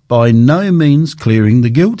 by no means clearing the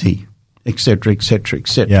guilty, etc., etc.,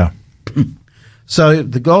 etc. Yeah. So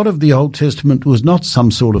the God of the Old Testament was not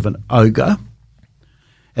some sort of an ogre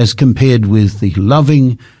as compared with the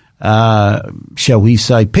loving, shall we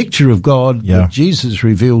say, picture of God that Jesus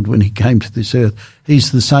revealed when he came to this earth.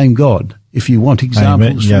 He's the same God. If you want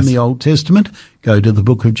examples from the Old Testament, go to the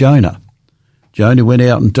book of Jonah. Jonah went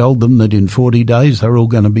out and told them that in 40 days they're all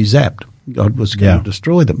going to be zapped. God was going to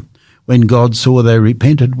destroy them. When God saw they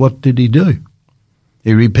repented, what did he do?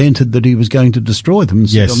 He repented that he was going to destroy them and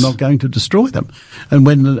said, I'm not going to destroy them. And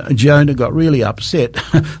when Jonah got really upset,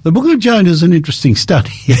 the book of Jonah is an interesting study.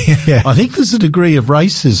 I think there's a degree of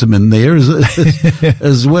racism in there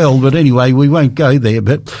as well. But anyway, we won't go there.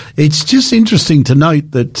 But it's just interesting to note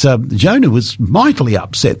that Jonah was mightily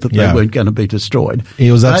upset that they weren't going to be destroyed. He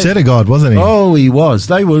was upset at God, wasn't he? Oh, he was.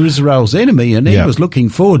 They were Israel's enemy, and he was looking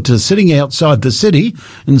forward to sitting outside the city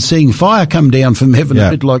and seeing fire come down from heaven, a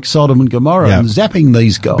bit like Sodom and Gomorrah, and zapping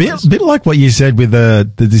these guys. Bit like what you said with the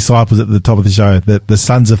disciples at the top of the show, the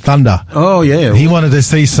sons of thunder. Oh, yeah. He wanted to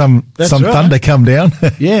see some thunder come down.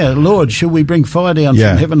 Lord, should we bring fire down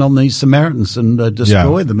from heaven on these Samaritans and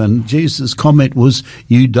destroy them? And Jesus' comment was,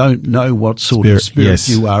 you don't know what sort of spirit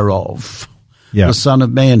you are of. The Son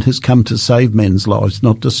of Man has come to save men's lives,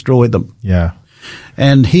 not destroy them.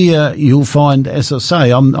 And here you'll find, as I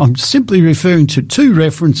say, I'm simply referring to two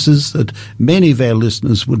references that many of our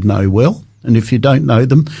listeners would know well. And if you don't know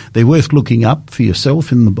them, they're worth looking up for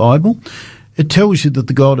yourself in the Bible. It tells you that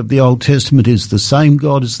the God of the Old Testament is the same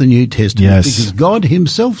God as the New Testament, because God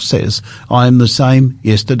himself says, I am the same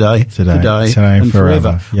yesterday, today and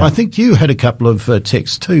forever. I think you had a couple of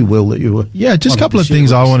texts too, Will, that you were... Yeah, just a couple of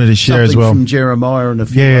things I wanted to share as well. From Jeremiah and a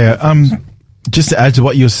few other things. Just to add to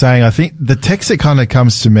what you're saying, I think the text that kind of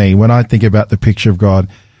comes to me when I think about the picture of God,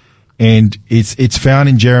 and it's found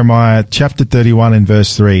in Jeremiah chapter 31 and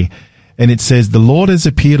verse 3. And it says, the Lord has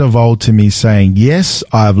appeared of old to me, saying, yes,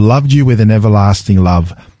 I have loved you with an everlasting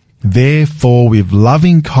love. Therefore, with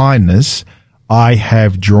loving kindness, I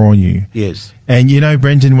have drawn you. Yes. And you know,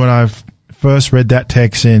 Brenton, when I first read that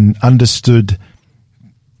text and understood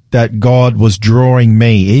that God was drawing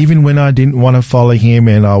me, even when I didn't want to follow him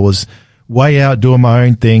and I was way out doing my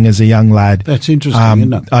own thing as a young lad. That's interesting,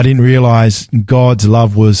 isn't it? I didn't realize God's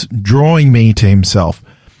love was drawing me to himself.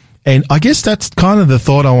 And I guess that's kind of the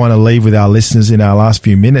thought I want to leave with our listeners in our last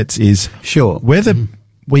few minutes is whether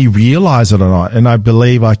we realize it or not. And I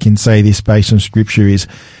believe I can say this based on scripture is,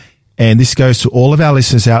 and this goes to all of our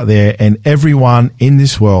listeners out there and everyone in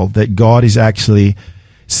this world, that God is actually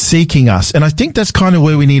seeking us. And I think that's kind of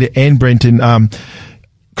where we need to end, Brenton,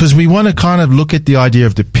 because we want to kind of look at the idea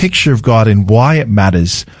of the picture of God and why it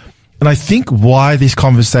matters. And I think why these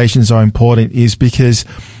conversations are important is because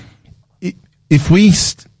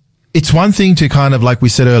it's one thing to kind of, like we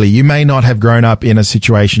said earlier, you may not have grown up in a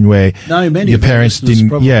situation where your parents didn't,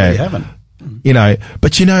 haven't. You know,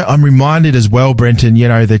 but you know, I'm reminded as well, Brenton, you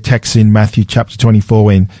know, the text in Matthew chapter 24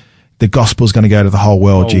 when the gospel's going to go to the whole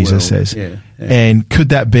world, Jesus says. Yeah. And could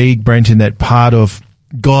that be, Brenton, that part of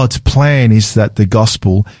God's plan is that the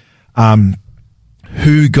gospel,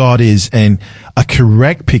 who God is and a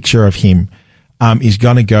correct picture of him, is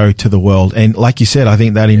going to go to the world. And like you said, I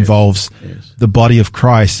think that involves the body of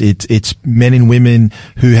Christ. It's men and women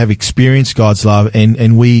who have experienced God's love,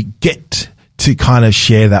 and we get to kind of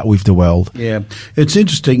share that with the world. Yeah, it's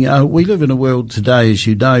interesting. We live in a world today, as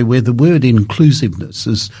you know, where the word inclusiveness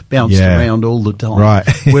is bounced around all the time. Right.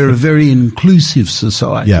 We're a very inclusive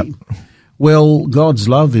society. Yep. Well, God's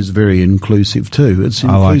love is very inclusive too. It's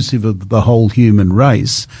inclusive of the whole human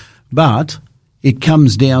race, but it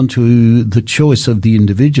comes down to the choice of the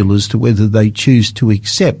individual as to whether they choose to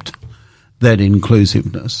accept that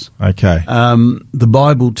inclusiveness. Okay. The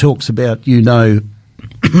Bible talks about, you know,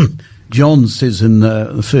 John says in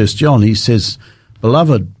the 1 John, he says,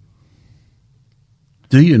 "Beloved,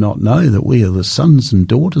 do you not know that we are the sons and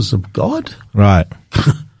daughters of God?" Right.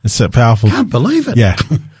 It's so powerful. Can't believe it. Yeah.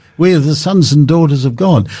 We are the sons and daughters of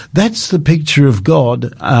God. That's the picture of God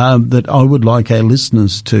that I would like our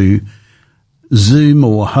listeners to zoom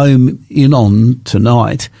or home in on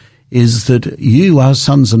tonight, is that you are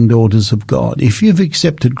sons and daughters of God. If you've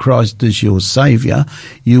accepted Christ as your Saviour,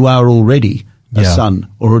 you are already a son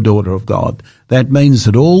or a daughter of God. That means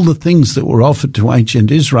that all the things that were offered to ancient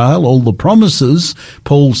Israel, all the promises,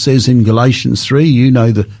 Paul says in Galatians 3, you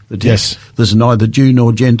know the text, Yes. There's neither Jew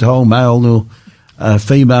nor Gentile, male nor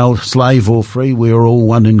female, slave or free, we are all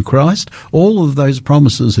one in Christ. All of those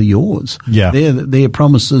promises are yours. Yeah. They're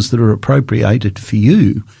promises that are appropriated for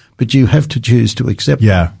you, but you have to choose to accept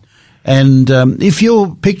them. And if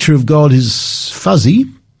your picture of God is fuzzy,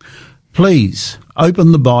 please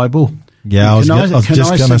open the Bible. Yeah, I was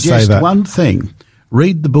just going to say that. One thing?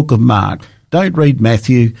 Read the book of Mark. Don't read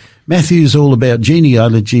Matthew. Matthew's all about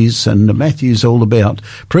genealogies, and Matthew's all about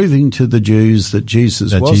proving to the Jews that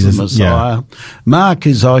Jesus was the Messiah. Yeah. Mark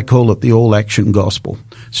is, I call it, the all-action gospel.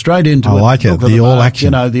 Straight into it. I like it, the all-action.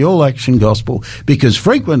 You know, the all-action gospel, because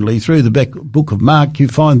frequently through the book of Mark you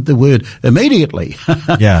find the word immediately.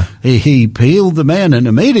 Yeah. He healed the man and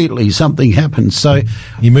immediately something happened. So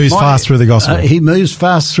he moves fast through the gospel. He moves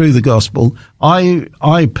fast through the gospel.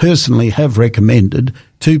 I personally have recommended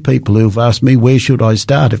to people who've asked me, where should I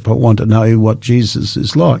start if I want to know what Jesus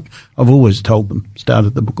is like? I've always told them, start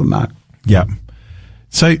at the book of Mark. Yeah.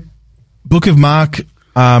 So, book of Mark,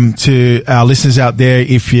 to our listeners out there,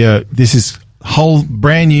 this is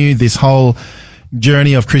brand new, this whole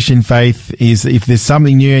journey of Christian faith is, if there's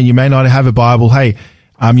something new and you may not have a Bible, hey,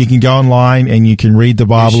 you can go online and you can read the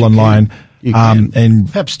Bible online. You can. And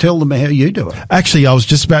perhaps tell them how you do it. Actually, I was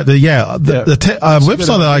just about to. The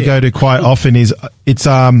website that I go to quite often is it's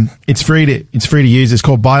free to use. It's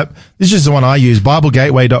called this is the one I use,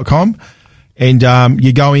 BibleGateway.com, and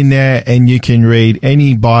you go in there and you can read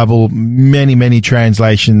any Bible, many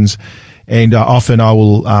translations, and often I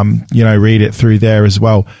will read it through there as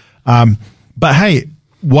well. But hey,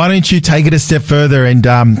 why don't you take it a step further and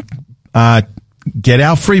get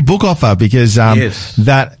our free book offer, because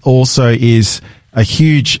that also is a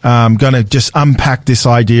huge going to just unpack this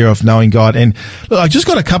idea of knowing God. And look, I just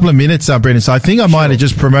got a couple of minutes, Brenton, so I think I might have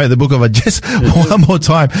just promoted the book offer just one more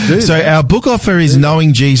time. Our book offer is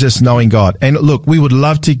Knowing Jesus, Knowing God. And look, we would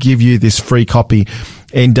love to give you this free copy.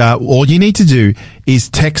 And all you need to do is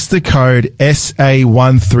text the code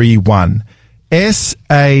SA131.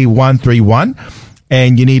 SA131.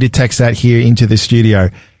 And you need to text that here into the studio.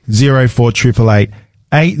 04888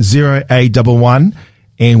 80811,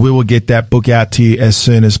 and we will get that book out to you as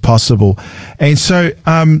soon as possible. And so,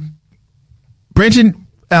 Brenton,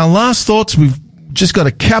 our last thoughts, we've just got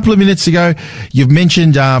a couple of minutes to go. You've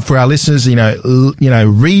mentioned for our listeners,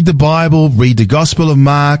 read the Bible, read the Gospel of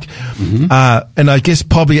Mark, and I guess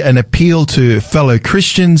probably an appeal to fellow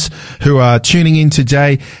Christians who are tuning in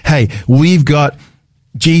today. Hey, we've got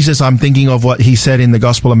Jesus. I'm thinking of what he said in the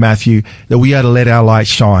Gospel of Matthew, that we are to let our light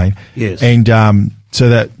shine. Yes. And so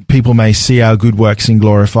that people may see our good works and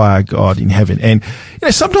glorify our God in heaven. And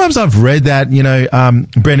sometimes I've read that,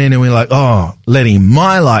 Brennan, and we're like, oh, letting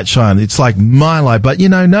my light shine. It's like my light, but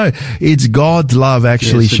no, it's God's love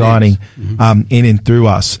actually shining in and through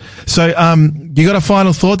us. So you got a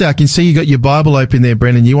final thought there? I can see you got your Bible open there,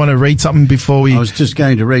 Brennan. You want to read something before we? I was just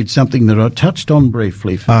going to read something that I touched on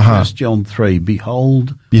briefly from 1 John 3.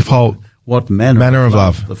 Behold, what manner of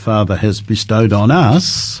love the Father has bestowed on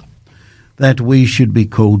us, that we should be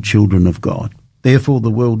called children of God. Therefore the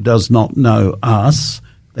world does not know us,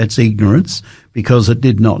 that's ignorance, because it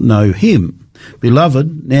did not know him.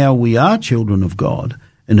 Beloved, now we are children of God,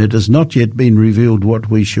 and it has not yet been revealed what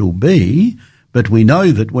we shall be, but we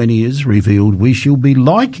know that when he is revealed, we shall be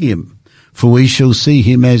like him, for we shall see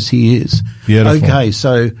him as he is. Beautiful. Okay,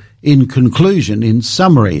 so in conclusion, in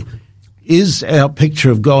summary, is our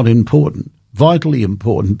picture of God important? Vitally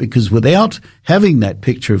important, because without having that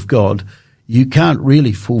picture of God, you can't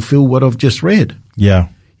really fulfill what I've just read. Yeah.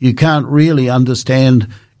 You can't really understand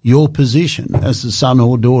your position as the son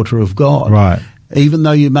or daughter of God. Right. Even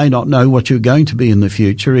though you may not know what you're going to be in the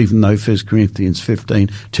future, even though 1 Corinthians 15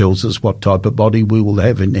 tells us what type of body we will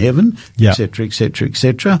have in heaven, Yeah. et cetera, et cetera, et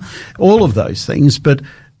cetera, all of those things. But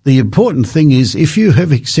the important thing is, if you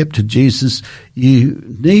have accepted Jesus, you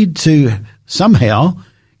need to somehow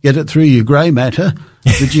get it through your grey matter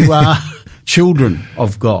that you are children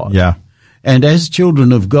of God. Yeah. And as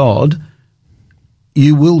children of God,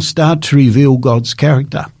 you will start to reveal God's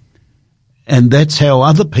character. And that's how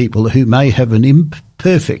other people who may have an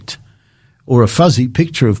imperfect or a fuzzy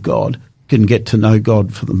picture of God can get to know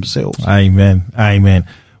God for themselves. Amen. Amen.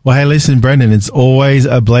 Well, hey, listen, Brenton, it's always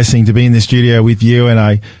a blessing to be in the studio with you,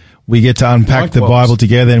 and we get to unpack the Likewise. Bible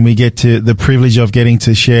together, and we get to the privilege of getting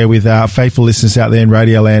to share with our faithful listeners out there in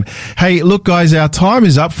Radio Land. Hey, look, guys, our time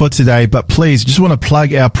is up for today, but please, just want to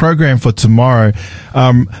plug our program for tomorrow.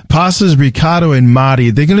 Pastors Ricardo and Marty,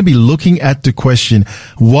 they're going to be looking at the question,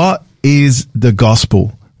 what is the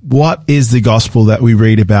gospel? What is the gospel that we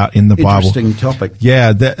read about in the Bible? Interesting topic.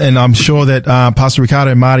 Yeah, and I'm sure that Pastor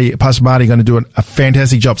Ricardo and Pastor Marty are going to do a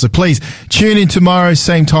fantastic job. So please tune in tomorrow,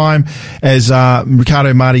 same time as Ricardo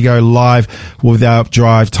and Marty go live with our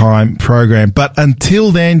Drive Time program. But until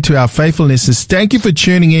then, to our faithful listeners, thank you for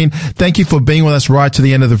tuning in. Thank you for being with us right to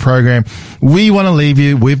the end of the program. We want to leave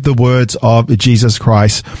you with the words of Jesus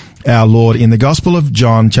Christ, our Lord, in the Gospel of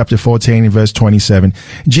John, chapter 14 and verse 27.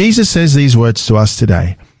 Jesus says these words to us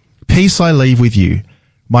today. Peace I leave with you.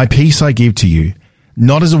 My peace I give to you.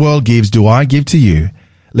 Not as the world gives do I give to you.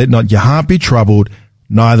 Let not your heart be troubled,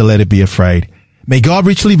 neither let it be afraid. May God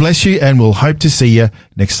richly bless you, and we'll hope to see you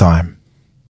next time.